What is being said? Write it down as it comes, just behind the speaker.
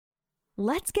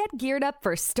Let's get geared up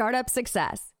for startup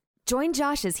success. Join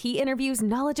Josh as he interviews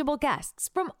knowledgeable guests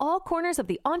from all corners of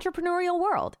the entrepreneurial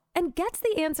world and gets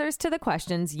the answers to the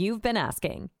questions you've been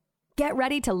asking. Get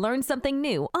ready to learn something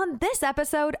new on this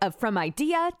episode of From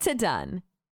Idea to Done.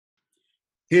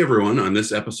 Hey everyone, on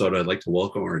this episode, I'd like to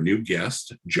welcome our new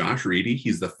guest, Josh Reedy.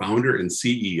 He's the founder and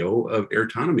CEO of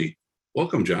Airtonomy.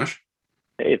 Welcome, Josh.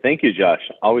 Hey, thank you, Josh.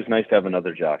 Always nice to have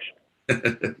another Josh.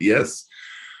 Yes.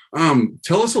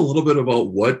 Tell us a little bit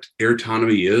about what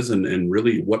Airtonomy is and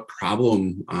really what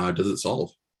problem does it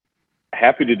solve?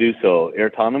 Happy to do so.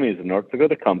 Airtonomy is a North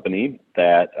Dakota company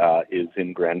that is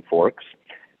in Grand Forks.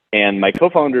 And my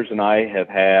co-founders and I have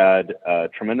had a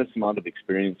tremendous amount of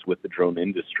experience with the drone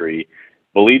industry,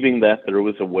 believing that there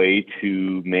was a way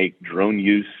to make drone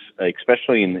use,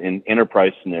 especially in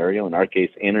enterprise scenario, in our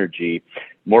case, energy,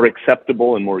 more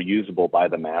acceptable and more usable by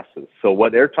the masses. So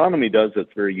what Airtonomy does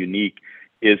that's very unique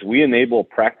is we enable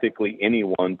practically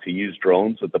anyone to use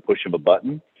drones at the push of a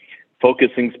button,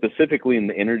 focusing specifically in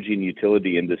the energy and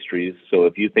utility industries. So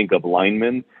if you think of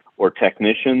linemen or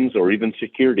technicians or even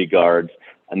security guards,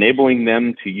 enabling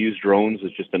them to use drones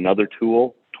is just another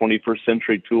tool, 21st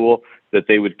century tool that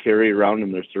they would carry around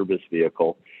in their service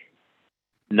vehicle.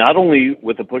 Not only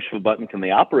with the push of a button can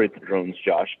they operate the drones,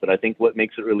 Josh, but I think what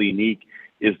makes it really unique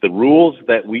is the rules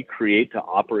that we create to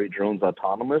operate drones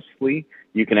autonomously,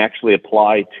 you can actually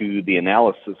apply to the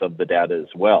analysis of the data as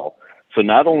well. So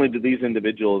not only do these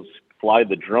individuals fly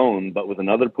the drone, but with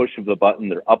another push of the button,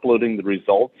 they're uploading the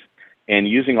results and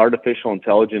using artificial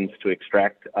intelligence to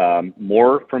extract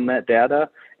more from that data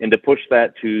and to push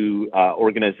that to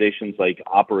organizations like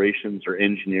operations or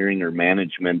engineering or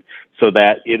management so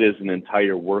that it is an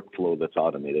entire workflow that's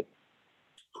automated.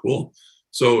 Cool.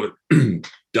 So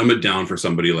dumb it down for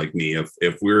somebody like me.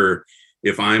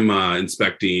 If I'm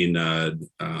inspecting a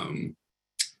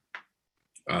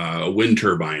wind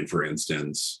turbine, for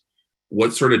instance,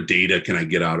 what sort of data can I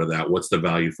get out of that? What's the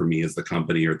value for me as the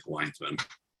company or the linesman?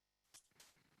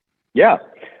 Yeah.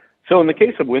 So in the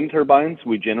case of wind turbines,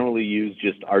 we generally use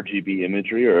just RGB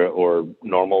imagery or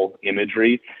normal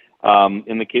imagery.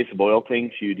 In the case of oil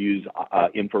tanks, you'd use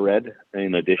infrared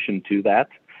in addition to that.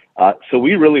 So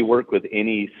we really work with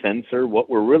any sensor. What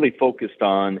we're really focused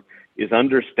on is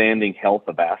understanding health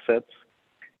of assets.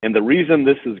 And the reason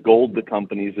this is gold to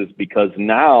companies is because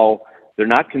now they're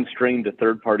not constrained to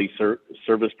third-party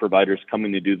service providers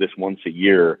coming to do this once a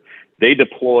year. They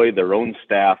deploy their own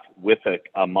staff with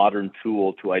a modern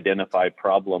tool to identify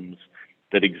problems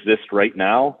that exist right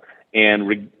now.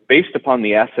 And based upon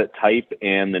the asset type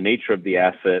and the nature of the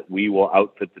asset, we will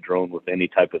outfit the drone with any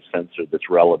type of sensor that's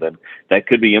relevant. That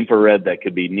could be infrared, that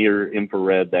could be near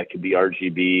infrared, that could be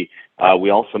RGB. We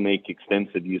also make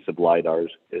extensive use of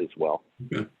LiDARs as well.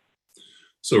 Okay.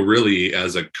 So really,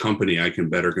 as a company, I can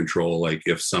better control like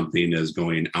if something is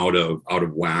going out of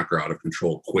whack or out of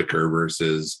control quicker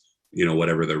versus,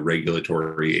 whatever the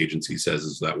regulatory agency says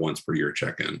is that once per year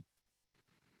check-in.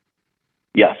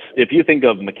 Yes. If you think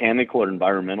of mechanical or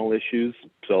environmental issues,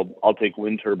 so I'll take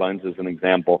wind turbines as an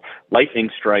example. Lightning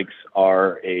strikes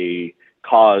are a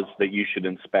cause that you should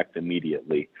inspect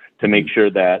immediately to make sure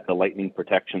that the lightning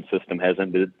protection system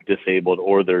hasn't been disabled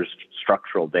or there's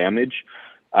structural damage.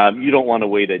 You don't want to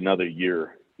wait another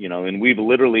year, and we've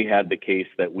literally had the case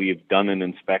that we've done an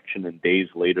inspection and days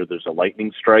later there's a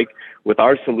lightning strike. With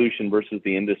our solution versus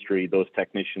the industry, those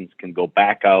technicians can go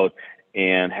back out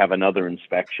and have another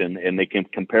inspection, and they can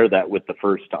compare that with the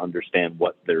first to understand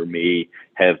what there may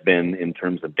have been in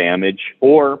terms of damage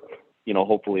or,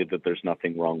 hopefully that there's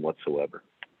nothing wrong whatsoever.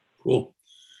 Cool.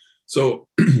 So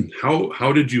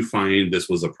how did you find this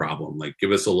was a problem? Like,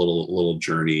 give us a little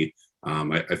journey.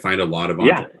 I find a lot of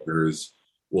entrepreneurs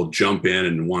will jump in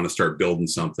and want to start building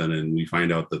something, and we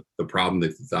find out that the problem they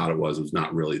thought it was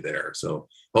not really there. So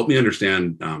help me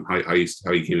understand how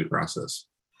you came across this.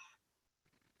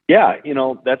 Yeah,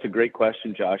 that's a great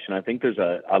question, Josh. And I think there's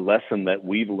a lesson that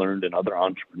we've learned and other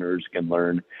entrepreneurs can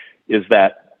learn is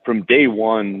that from day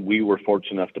one, we were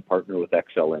fortunate enough to partner with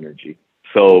Xcel Energy.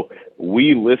 So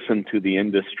we listened to the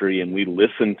industry and we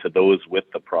listened to those with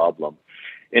the problem.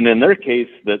 And in their case,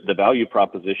 the value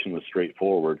proposition was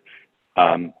straightforward.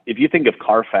 If you think of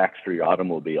Carfax for your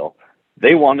automobile,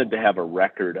 they wanted to have a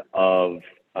record of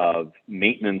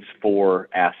maintenance for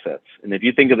assets. And if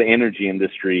you think of the energy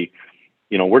industry,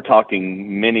 we're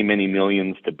talking many, many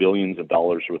millions to billions of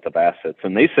dollars worth of assets,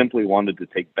 and they simply wanted to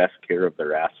take best care of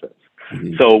their assets.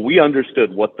 Mm-hmm. So we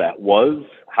understood what that was,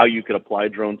 how you could apply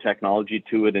drone technology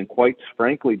to it, and quite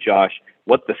frankly, Josh,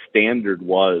 what the standard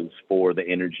was for the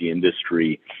energy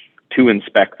industry to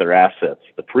inspect their assets,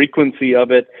 the frequency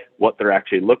of it, what they're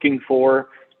actually looking for,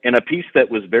 And a piece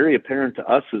that was very apparent to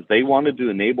us is they wanted to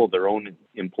enable their own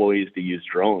employees to use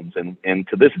drones. And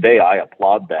to this day, I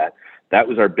applaud that. That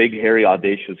was our big, hairy,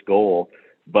 audacious goal.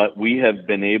 But we have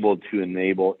been able to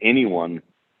enable anyone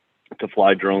to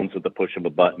fly drones with the push of a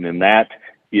button. And that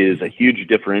is a huge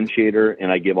differentiator.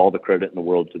 And I give all the credit in the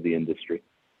world to the industry.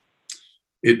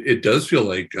 It does feel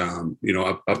like,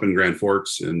 up in Grand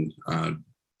Forks, and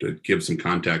to give some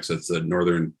context, that's the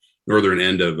northern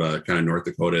end of kind of North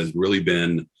Dakota, has really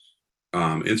been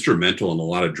instrumental in a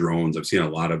lot of drones. I've seen a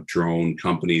lot of drone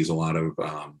companies, a lot of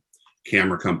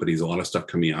camera companies, a lot of stuff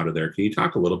coming out of there. Can you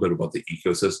talk a little bit about the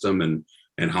ecosystem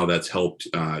and how that's helped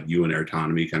you and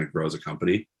Airtonomy kind of grow as a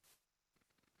company?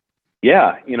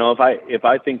 Yeah, if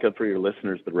I think of, for your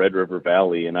listeners, the Red River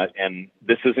Valley, and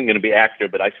this isn't going to be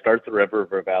accurate, but I start the Red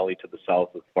River Valley to the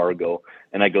south of Fargo,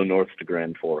 and I go north to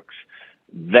Grand Forks.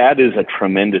 That is a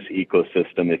tremendous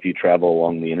ecosystem. If you travel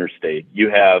along the interstate,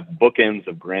 you have bookends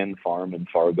of Grand Farm in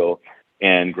Fargo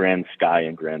and Grand Sky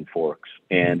in Grand Forks.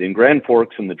 And in Grand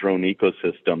Forks, in the drone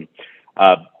ecosystem,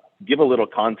 give a little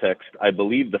context. I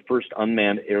believe the first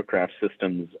unmanned aircraft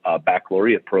systems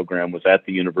baccalaureate program was at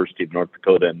the University of North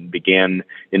Dakota and began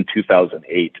in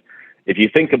 2008. If you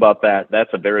think about that, that's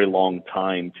a very long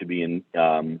time to be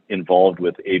involved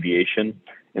with aviation.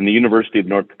 And the University of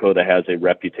North Dakota has a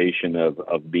reputation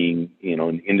of being,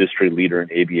 an industry leader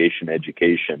in aviation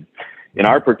education. In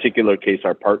our particular case,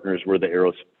 our partners were the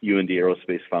UND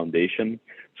Aerospace Foundation.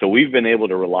 So we've been able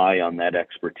to rely on that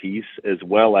expertise, as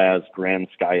well as Grand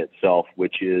Sky itself,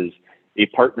 which is a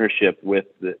partnership with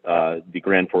the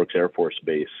Grand Forks Air Force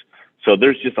Base. So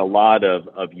there's just a lot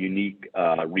of unique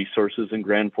resources in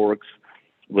Grand Forks.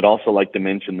 Would also like to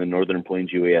mention the Northern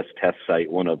Plains UAS test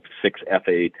site, one of 6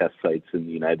 FAA test sites in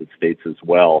the United States as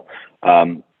well.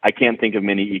 I can't think of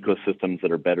many ecosystems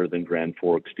that are better than Grand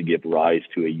Forks to give rise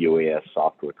to a UAS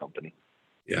software company.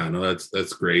 Yeah, no,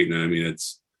 that's great. And I mean,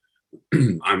 it's,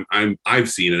 I've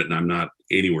seen it, and I'm not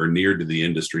anywhere near to the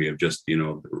industry of just,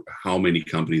 how many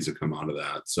companies have come out of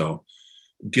that. So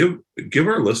give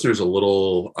our listeners a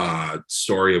little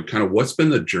story of kind of what's been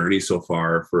the journey so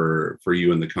far for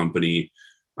you and the company.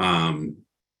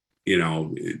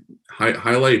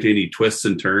 Highlight any twists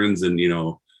and turns. And,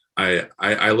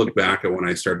 I look back at when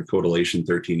I started Codilation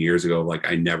 13 years ago, like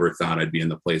I never thought I'd be in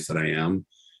the place that I am.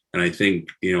 And I think,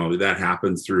 that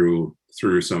happens through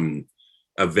some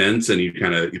events, and you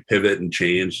pivot and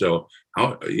change. So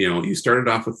how, you started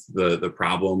off with the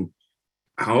problem.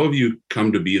 How have you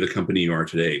come to be the company you are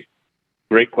today?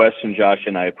 Great question, Josh.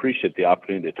 And I appreciate the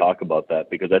opportunity to talk about that,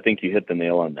 because I think you hit the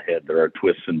nail on the head. There are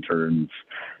twists and turns,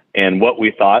 and what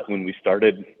we thought when we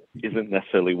started isn't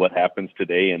necessarily what happens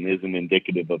today, and isn't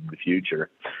indicative of the future.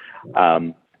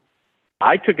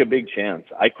 I took a big chance.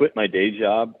 I quit my day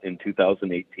job in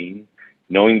 2018,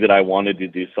 knowing that I wanted to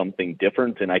do something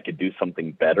different and I could do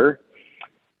something better.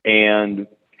 And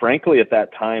frankly, at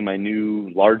that time, I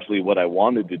knew largely what I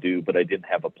wanted to do, but I didn't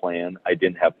have a plan. I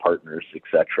didn't have partners,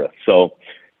 etc. So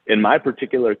in my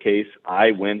particular case,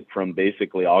 I went from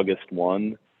basically August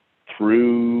 1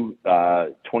 through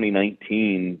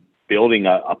 2019 building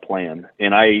a plan.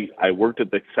 And I worked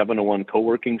at the 701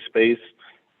 co-working space.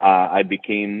 I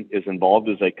became as involved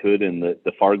as I could in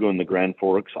the Fargo and the Grand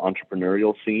Forks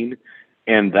entrepreneurial scene.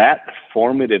 And that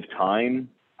formative time,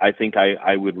 I think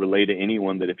I would relay to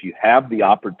anyone that if you have the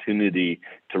opportunity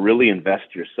to really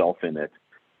invest yourself in it,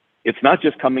 it's not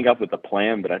just coming up with a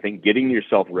plan, but I think getting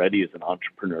yourself ready as an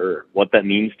entrepreneur, what that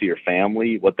means to your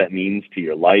family, what that means to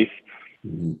your life.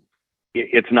 Mm-hmm.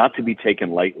 It's not to be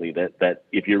taken lightly, that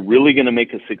if you're really going to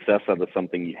make a success out of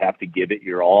something, you have to give it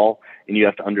your all, and you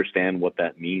have to understand what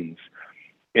that means.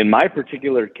 In my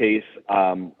particular case,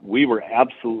 we were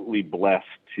absolutely blessed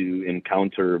to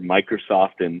encounter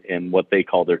Microsoft and what they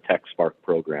call their TechSpark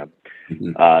program.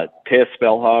 Mm-hmm. Taya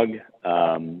Spellhog,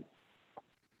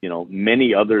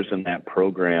 many others in that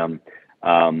program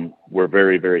were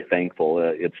very, very thankful.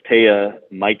 It's Taya,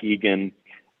 Mike Egan,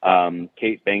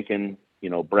 Kate Benkin,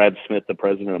 Brad Smith, the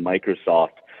president of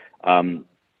Microsoft.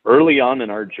 Early on in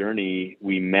our journey,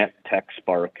 we met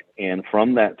TechSpark, and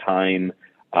from that time,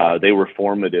 they were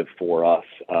formative for us,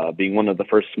 being one of the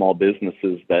first small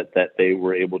businesses that they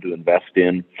were able to invest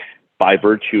in by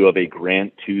virtue of a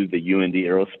grant to the UND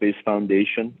Aerospace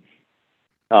Foundation.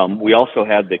 We also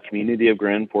had the community of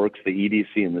Grand Forks, the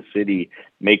EDC, and the city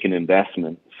make an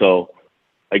investment. So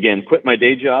again, quit my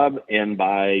day job, and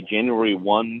by January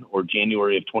 1 or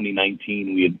January of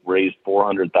 2019, we had raised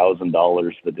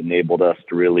 $400,000 that enabled us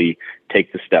to really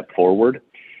take the step forward.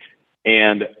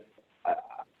 And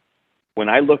when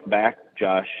I look back,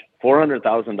 Josh,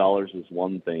 $400,000 is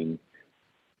one thing.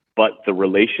 but the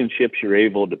relationships you're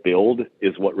able to build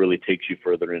is what really takes you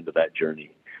further into that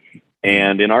journey.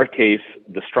 And in our case,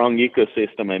 the strong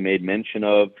ecosystem I made mention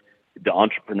of, the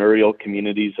entrepreneurial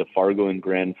communities of Fargo and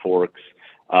Grand Forks,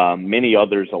 many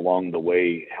others along the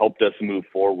way helped us move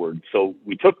forward. So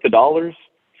we took the dollars,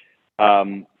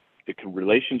 the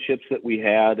relationships that we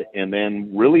had, and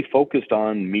then really focused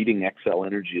on meeting Xcel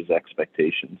Energy's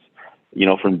expectations. You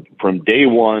know, from day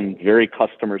one, very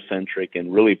customer centric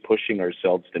and really pushing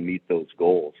ourselves to meet those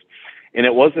goals. And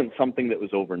it wasn't something that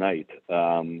was overnight.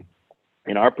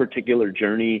 In our particular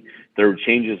journey, there were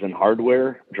changes in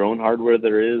hardware, drone hardware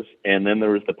there is, and then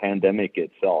there was the pandemic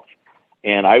itself.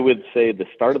 And I would say the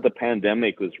start of the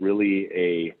pandemic was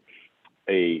really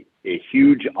a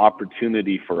huge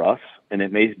opportunity for us. And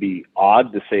it may be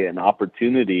odd to say an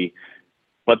opportunity,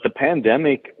 but the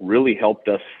pandemic really helped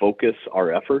us focus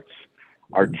our efforts.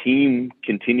 Our team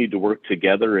continued to work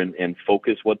together and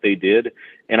focus what they did.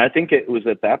 And I think it was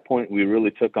at that point we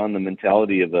really took on the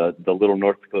mentality of the little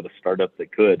North Dakota startup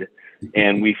that could.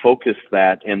 And we focused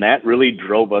that, and that really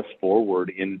drove us forward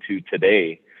into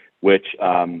today, which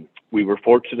we were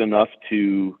fortunate enough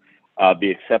to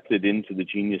be accepted into the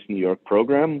Genius New York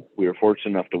program. We were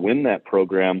fortunate enough to win that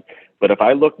program. But if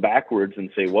I look backwards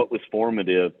and say what was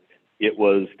formative, it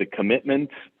was the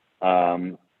commitment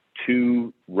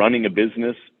to running a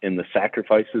business and the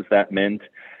sacrifices that meant.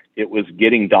 It was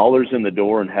getting dollars in the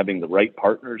door and having the right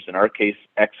partners, in our case,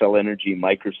 Xcel Energy,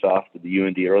 Microsoft, the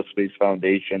UND Aerospace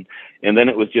Foundation. And then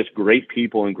it was just great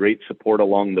people and great support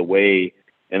along the way.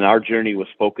 And our journey was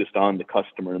focused on the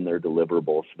customer and their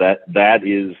deliverables. That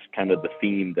is kind of the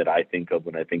theme that I think of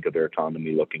when I think of Air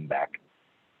Autonomy looking back.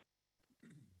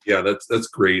 Yeah, that's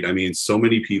great. I mean, so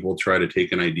many people try to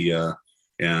take an idea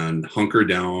and hunker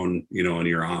down, you know, in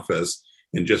your office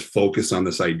and just focus on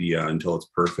this idea until it's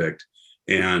perfect.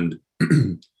 And,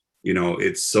 you know,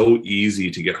 it's so easy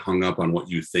to get hung up on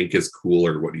what you think is cool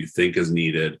or what you think is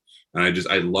needed. And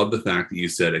I love the fact that you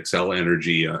said Xcel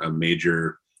Energy, a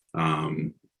major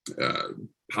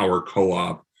power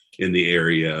co-op in the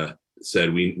area,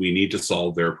 said we need to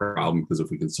solve their problem, because if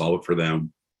we can solve it for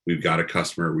them, we've got a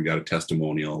customer, we got a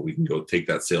testimonial, we can go take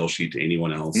that sales sheet to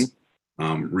anyone else. Mm-hmm.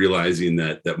 Realizing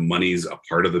that money's a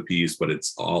part of the piece, but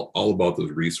it's all about those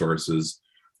resources,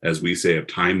 as we say, of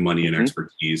time, money, and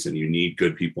expertise. And you need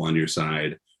good people on your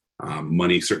side.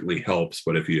 Money certainly helps,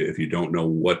 but if you don't know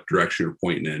what direction you're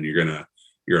pointing in, you're gonna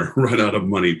run out of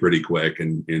money pretty quick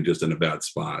and just in a bad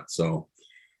spot. So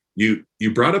you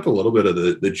brought up a little bit of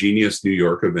the Genius New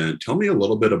York event. Tell me a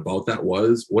little bit about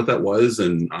what that was,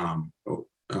 and kind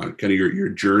of your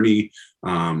journey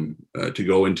to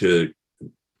go into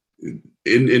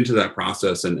that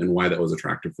process and why that was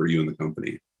attractive for you and the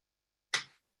company.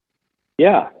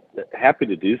 Yeah, happy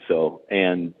to do so.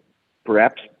 And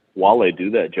perhaps while I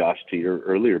do that, Josh, to your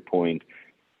earlier point,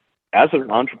 as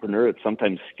an entrepreneur, it's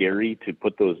sometimes scary to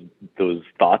put those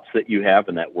thoughts that you have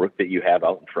and that work that you have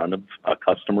out in front of a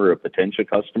customer or a potential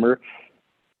customer.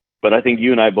 But I think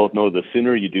you and I both know the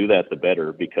sooner you do that, the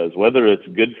better, because whether it's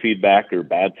good feedback or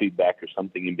bad feedback or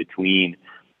something in between,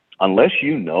 unless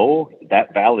you know,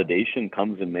 that validation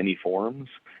comes in many forms,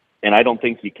 and I don't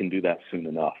think you can do that soon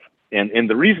enough. And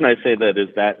the reason I say that is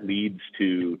that leads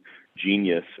to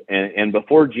Genius. And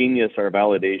before Genius, our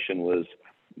validation was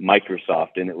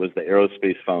Microsoft, and it was the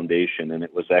Aerospace Foundation, and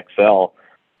it was Xcel.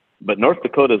 But North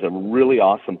Dakota is a really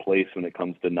awesome place when it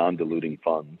comes to non-diluting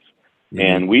funds. Mm-hmm.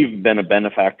 And we've been a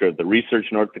benefactor of the Research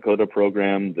North Dakota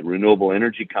program, the Renewable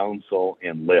Energy Council,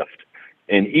 and LIFT.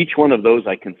 And each one of those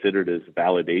I considered as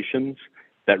validations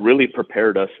that really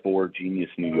prepared us for Genius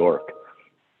New York.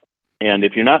 And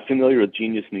if you're not familiar with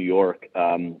Genius New York,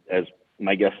 as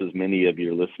my guess is many of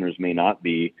your listeners may not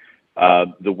be,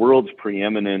 the world's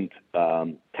preeminent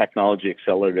technology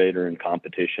accelerator and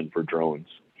competition for drones.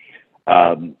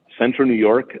 Central New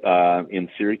York in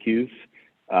Syracuse,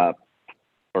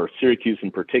 or Syracuse in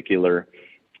particular,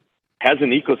 has an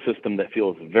ecosystem that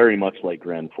feels very much like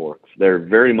Grand Forks. They're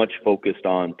very much focused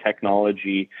on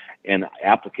technology and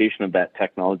application of that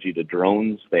technology to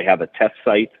drones. They have a test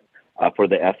site for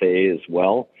the FAA as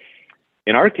well.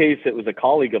 In our case, it was a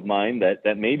colleague of mine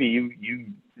that maybe you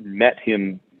met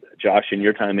him, Josh, in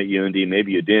your time at UND,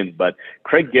 maybe you didn't, but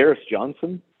Craig Garris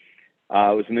Johnson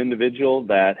was an individual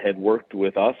that had worked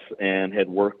with us and had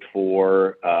worked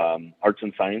for Arts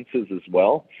and Sciences as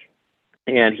well.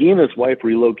 And he and his wife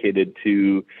relocated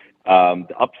to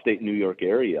the upstate New York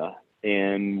area.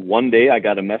 And one day I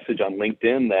got a message on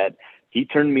LinkedIn that he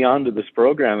turned me on to this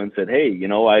program and said, hey, you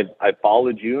know, I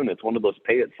followed you, and it's one of those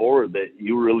pay it forward that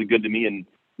you were really good to me in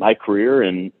my career,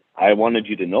 and I wanted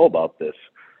you to know about this.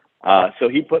 So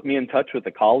he put me in touch with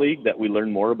a colleague that we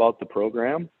learned more about the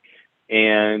program,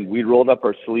 and we rolled up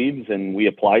our sleeves and we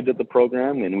applied to the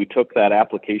program, and we took that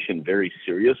application very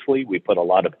seriously. We put a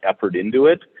lot of effort into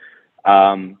it.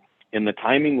 And the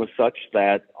timing was such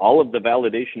that all of the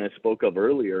validation I spoke of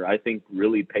earlier, I think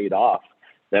really paid off.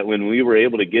 That when we were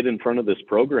able to get in front of this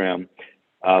program,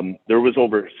 there was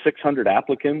over 600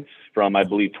 applicants from, I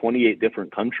believe, 28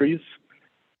 different countries.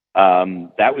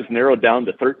 That was narrowed down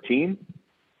to 13.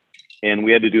 And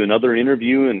we had to do another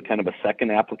interview and kind of a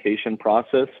second application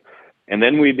process. And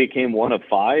then we became one of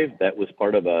 5 that was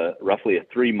part of roughly a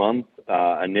 3-month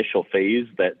initial phase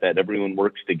that everyone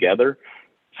works together.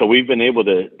 So we've been able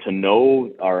to know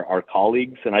our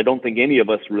colleagues, and I don't think any of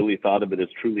us really thought of it as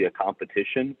truly a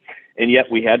competition. And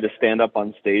yet we had to stand up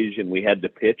on stage and we had to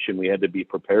pitch and we had to be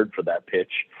prepared for that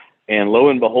pitch. And lo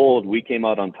and behold, we came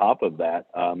out on top of that.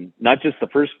 Not just the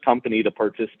first company to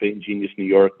participate in Genius New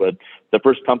York, but the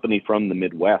first company from the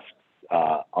Midwest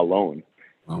alone.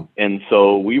 Wow. And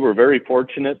so we were very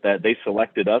fortunate that they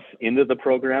selected us into the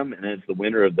program and as the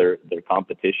winner of their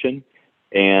competition.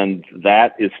 And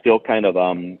that is still kind of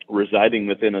residing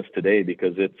within us today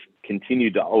because it's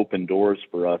continued to open doors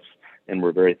for us, and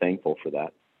we're very thankful for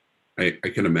that. I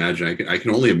can imagine. I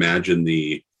can only imagine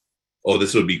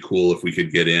this would be cool if we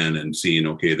could get in and seeing,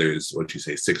 okay, there's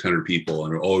 600 people,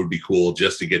 and it would be cool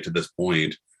just to get to this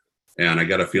point. And I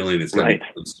got a feeling it's going to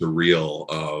be surreal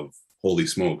of, holy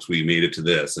smokes, we made it to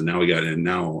this, and now we got in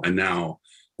now, and now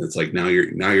it's like now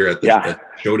you're at the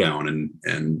showdown,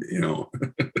 and you know.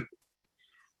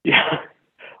 Yeah.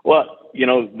 Well,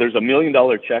 there's $1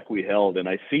 million check we held, and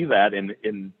I see that,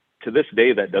 and to this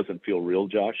day, that doesn't feel real,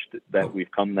 Josh, that we've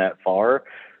come that far.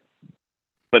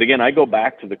 But again, I go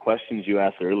back to the questions you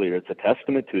asked earlier. It's a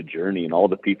testament to a journey and all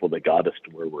the people that got us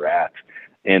to where we're at.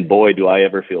 And boy, do I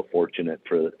ever feel fortunate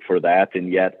for that.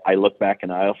 And yet I look back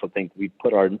and I also think we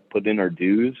put in our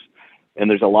dues, and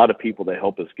there's a lot of people that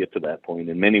help us get to that point.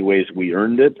 In many ways, we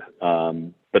earned it.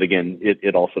 But again,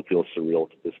 it also feels surreal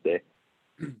to this day.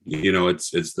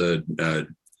 It's the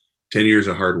 10 years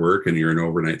of hard work and you're an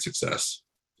overnight success,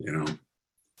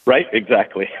 Right.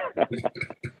 Exactly.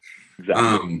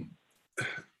 Exactly.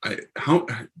 How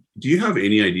do you have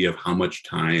any idea of how much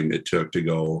time it took to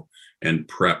go and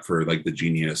prep for like the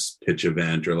Genius pitch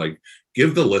event, or like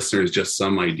give the listeners just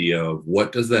some idea of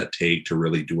what does that take to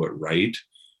really do it right,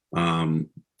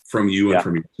 from you and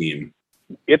from your team?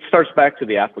 It starts back to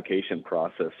the application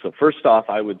process. So first off,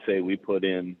 I would say we put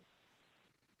in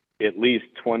at least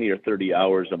 20 or 30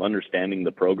 hours of understanding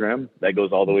the program. That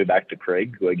goes all the way back to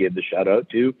Craig, who I gave the shout out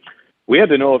to. We had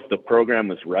to know if the program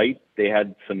was right. They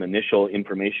had some initial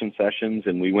information sessions,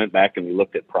 and we went back and we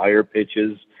looked at prior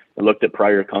pitches and looked at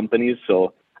prior companies.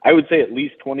 So I would say at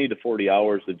least 20 to 40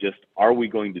 hours of just, are we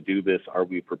going to do this? Are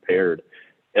we prepared?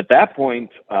 At that point,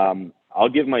 I'll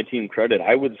give my team credit.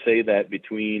 I would say that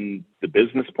between the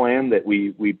business plan that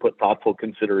we put thoughtful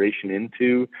consideration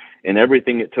into and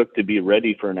everything it took to be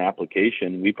ready for an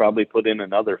application, we probably put in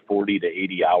another 40 to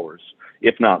 80 hours,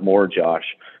 if not more, Josh,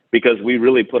 because we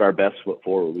really put our best foot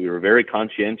forward. We were very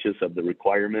conscientious of the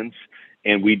requirements,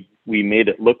 and we made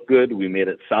it look good, we made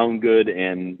it sound good,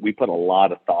 and we put a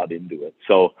lot of thought into it.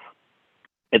 So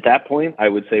at that point, I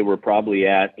would say we're probably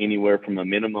at anywhere from a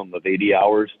minimum of 80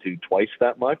 hours to twice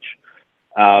that much.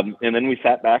 And then we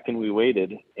sat back and we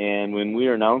waited. And when we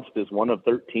were announced as one of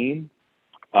 13,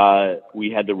 we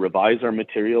had to revise our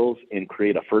materials and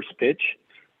create a first pitch.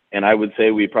 And I would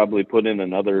say we probably put in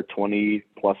another 20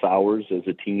 plus hours as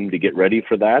a team to get ready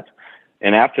for that.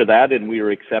 And after that, and we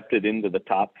were accepted into the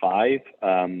top 5,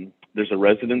 there's a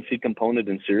residency component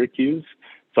in Syracuse.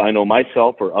 So I know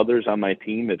myself or others on my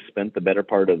team have spent the better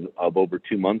part of over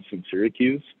 2 months in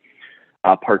Syracuse,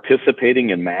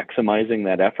 participating and maximizing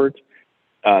that effort.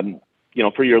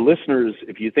 For your listeners,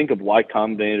 if you think of Y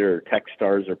Combinator or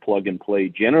Techstars or Plug and Play,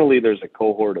 generally there's a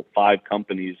cohort of 5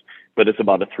 companies, but it's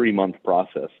about a 3-month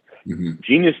process. Mm-hmm.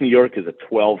 Genius New York is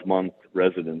a 12-month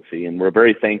residency, and we're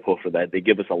very thankful for that. They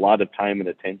give us a lot of time and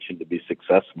attention to be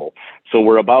successful. So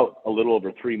we're about a little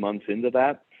over 3 months into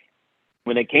that.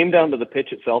 When it came down to the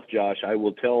pitch itself, Josh, I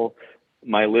will tell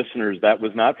my listeners that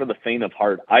was not for the faint of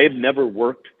heart. I have never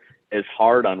worked as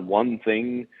hard on one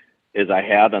thing as I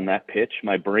had on that pitch.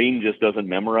 My brain just doesn't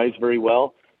memorize very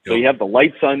well. So you have the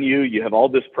lights on you, you have all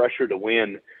this pressure to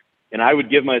win. And I would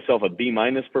give myself a B-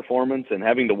 performance, and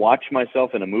having to watch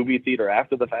myself in a movie theater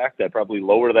after the fact, I'd probably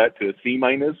lower that to a C-.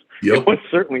 It was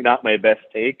certainly not my best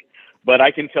take, but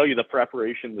I can tell you the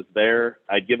preparation was there.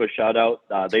 I'd give a shout out.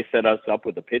 They set us up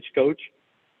with a pitch coach,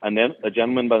 and then a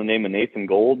gentleman by the name of Nathan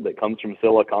Gold that comes from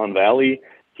Silicon Valley.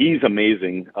 He's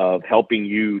amazing of helping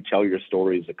you tell your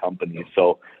story as a company.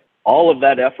 So all of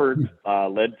that effort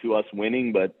led to us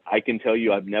winning, but I can tell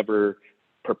you I've never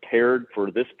prepared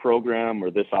for this program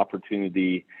or this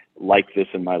opportunity like this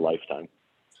in my lifetime.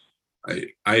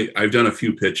 I've done a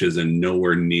few pitches and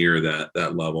nowhere near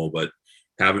that level, but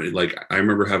I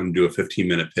remember having to do a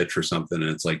 15-minute pitch or something, and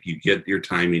it's like you get your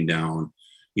timing down,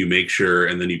 you make sure,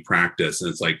 and then you practice, and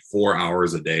it's like 4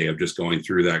 hours a day of just going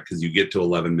through that, because you get to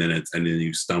 11 minutes and then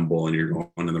you stumble and you're going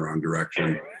in the wrong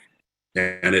direction.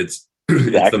 And it's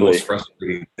it's the most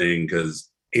frustrating thing, because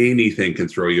anything can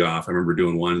throw you off. I remember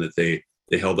doing one that they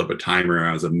held up a timer.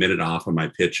 I was a minute off on my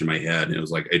pitch in my head, and it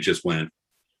was like it just went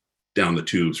down the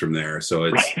tubes from there. So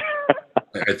it's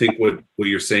I think what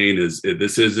you're saying is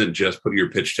this isn't just put your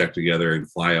pitch deck together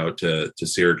and fly out to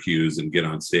Syracuse and get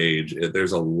on stage.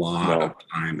 There's a lot of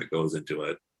time that goes into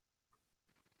it.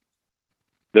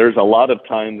 There's a lot of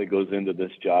time that goes into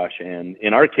this, Josh. And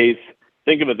in our case,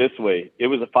 think of it this way. It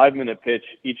was a 5-minute pitch.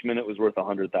 Each minute was worth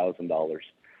 $100,000.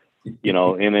 You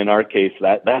know, and in our case,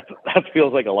 that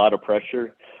feels like a lot of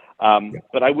pressure.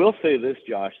 But I will say this,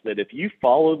 Josh, that if you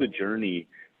follow the journey,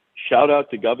 shout out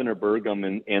to Governor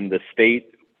Burgum and the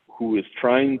state, who is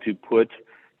trying to put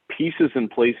pieces in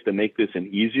place to make this an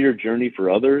easier journey for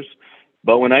others.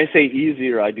 But when I say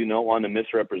easier, I do not want to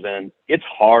misrepresent. It's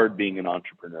hard being an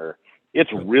entrepreneur.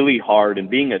 It's really hard. And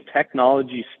being a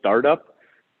technology startup,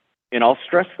 and I'll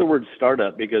stress the word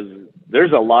startup because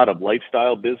there's a lot of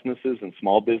lifestyle businesses and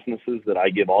small businesses that I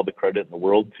give all the credit in the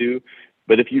world to.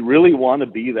 But if you really want to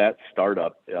be that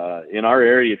startup, in our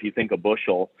area, if you think of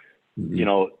Bushel, you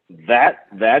know, that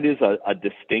is a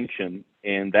distinction,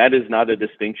 and that is not a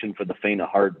distinction for the faint of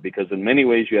heart, because in many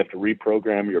ways you have to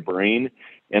reprogram your brain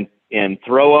and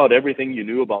throw out everything you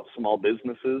knew about small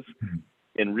businesses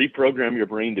and reprogram your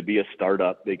brain to be a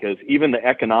startup, because even the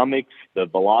economics, the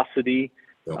velocity,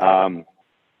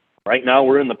 right now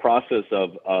we're in the process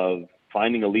of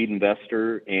finding a lead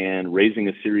investor and raising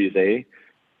a Series A.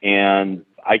 And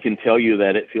I can tell you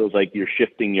that it feels like you're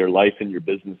shifting your life and your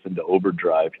business into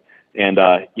overdrive. And,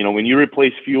 you know, when you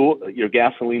replace your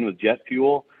gasoline with jet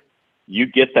fuel, you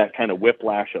get that kind of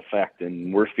whiplash effect.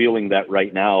 And we're feeling that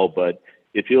right now, but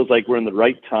it feels like we're in the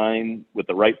right time with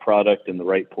the right product in the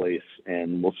right place,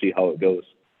 and we'll see how it goes.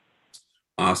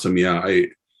 Awesome. Yeah.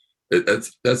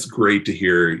 That's great to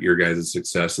hear your guys'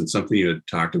 success, and something you had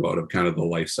talked about of kind of the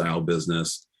lifestyle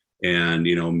business. And,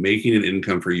 you know, making an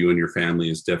income for you and your family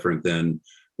is different than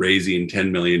raising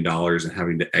 $10 million and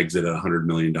having to exit at $100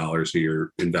 million so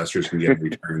your investors can get a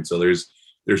return. So there's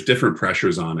different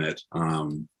pressures on it.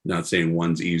 Not saying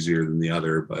one's easier than the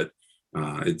other, but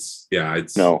it's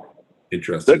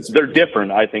interesting. They're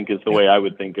different, I think, is the way I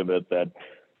would think of it, that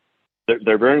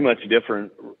they're very much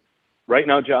different. Right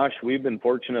now, Josh, we've been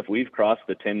fortunate. We've crossed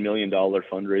the $10 million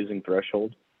fundraising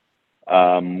threshold.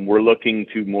 We're looking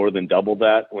to more than double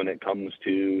that when it comes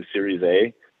to Series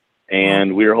A.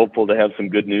 And we're hopeful to have some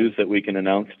good news that we can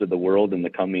announce to the world in the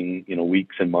coming, you know,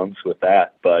 weeks and months with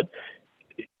that. But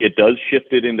it does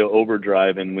shift it into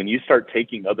overdrive. And when you start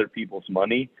taking other people's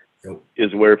money,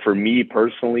 is where, for me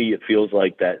personally, it feels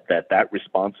like that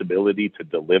responsibility to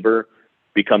deliver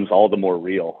becomes all the more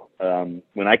real.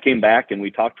 When I came back and we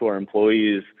talked to our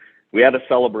employees, we had a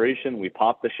celebration, we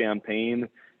popped the champagne.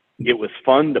 It was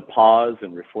fun to pause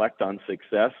and reflect on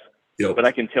success. But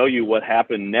I can tell you what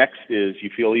happened next is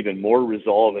you feel even more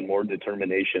resolve and more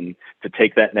determination to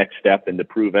take that next step and to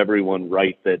prove everyone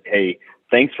right that, hey,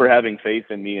 thanks for having faith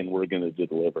in me and we're going to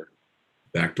deliver.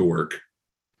 Back to work.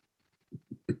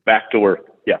 Back to work.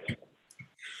 Yes.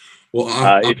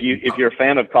 Well, if you're a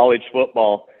fan of college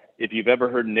football, if you've ever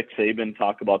heard Nick Saban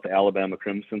talk about the Alabama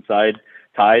Crimson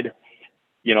Tide,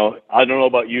 you know, I don't know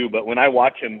about you, but when I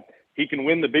watch him, he can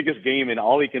win the biggest game and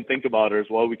all he can think about is,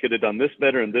 well, we could have done this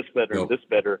better and this better and this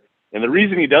better. And the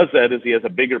reason he does that is he has a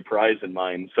bigger prize in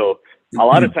mind. So a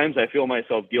lot of times I feel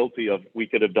myself guilty of, we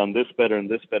could have done this better and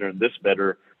this better and this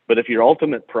better. But if your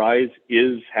ultimate prize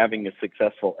is having a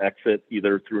successful exit,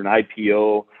 either through an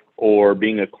IPO or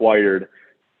being acquired,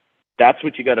 that's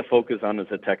what you got to focus on as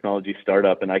a technology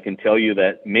startup. And I can tell you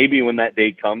that maybe when that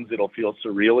day comes, it'll feel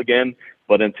surreal again.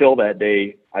 But until that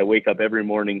day, I wake up every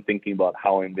morning thinking about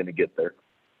how I'm going to get there.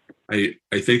 I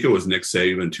think it was Nick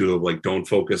Saban too, of like, don't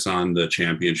focus on the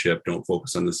championship, don't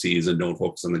focus on the season, don't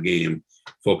focus on the game,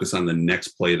 focus on the next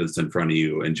play that's in front of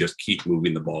you and just keep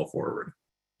moving the ball forward.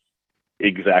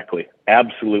 Exactly.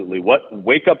 Absolutely.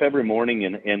 Wake up every morning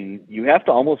and you have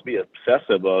to almost be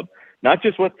obsessive of not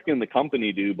just what can the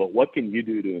company do, but what can you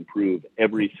do to improve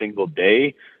every single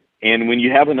day. And when you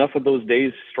have enough of those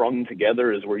days strung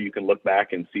together is where you can look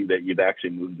back and see that you've actually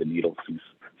moved the needle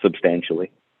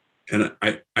substantially. And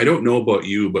I don't know about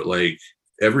you, but like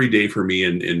every day for me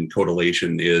in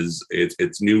Codilation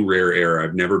it's new, rare air.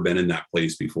 I've never been in that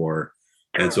place before.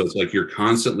 And so it's like you're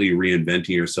constantly reinventing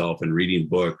yourself and reading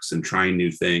books and trying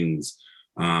new things.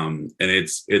 And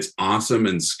it's awesome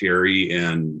and scary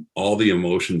and all the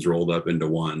emotions rolled up into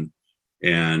one.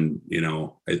 And,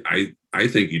 I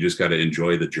think you just got to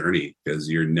enjoy the journey, because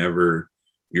it's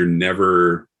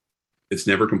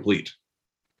never complete.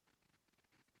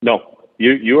 No,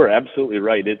 you are absolutely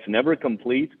right. It's never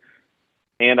complete.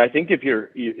 And I think if you're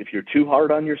too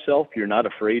hard on yourself, you're not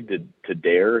afraid to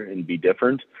dare and be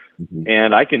different. Mm-hmm.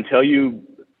 And I can tell you,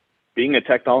 being a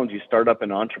technology startup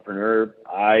and entrepreneur,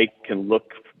 I can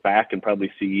look back and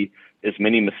probably see as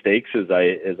many mistakes as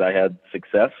I had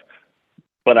success.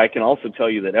 But I can also tell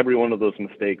you that every one of those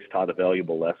mistakes taught a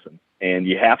valuable lesson. And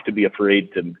you have to be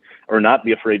afraid to, or not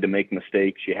be afraid to make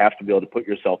mistakes. You have to be able to put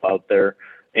yourself out there.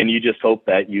 And you just hope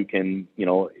that you can,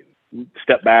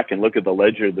 step back and look at the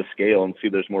ledger of the scale and see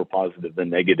there's more positive than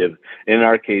negative. In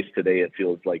our case today, it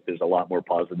feels like there's a lot more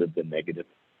positive than negative.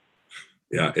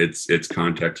 Yeah, it's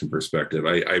context and perspective.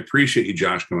 I appreciate you,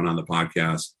 Josh, coming on the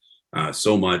podcast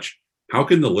so much. How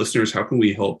can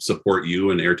we help support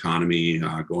you and Airtonomy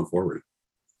going forward?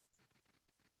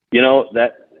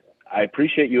 I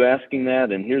appreciate you asking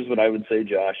that. And here's what I would say,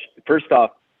 Josh. First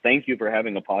off, thank you for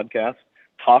having a podcast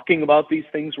talking about these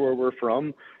things where we're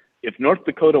from. If North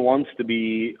Dakota wants to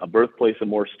be a birthplace of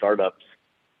more startups,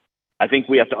 I think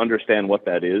we have to understand what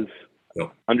that is,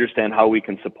 understand how we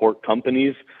can support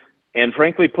companies, and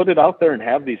frankly, put it out there and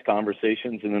have these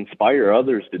conversations and inspire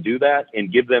others to do that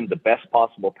and give them the best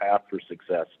possible path for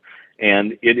success.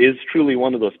 And it is truly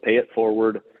one of those pay it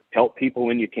forward, help people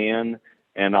when you can.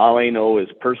 And all I know is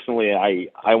personally,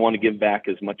 I want to give back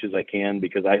as much as I can,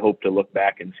 because I hope to look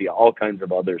back and see all kinds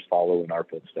of others follow in our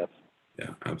footsteps.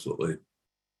 Yeah, absolutely.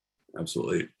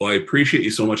 Absolutely. Well, I appreciate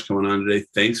you so much coming on today.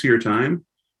 Thanks for your time,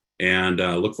 and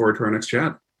look forward to our next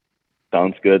chat.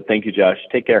 Sounds good. Thank you, Josh.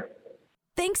 Take care.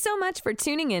 Thanks so much for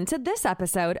tuning in to this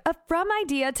episode of From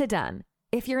Idea to Done.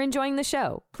 If you're enjoying the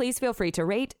show, please feel free to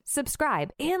rate,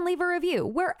 subscribe, and leave a review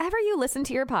wherever you listen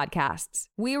to your podcasts.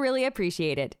 We really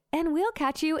appreciate it, and we'll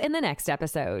catch you in the next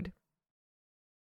episode.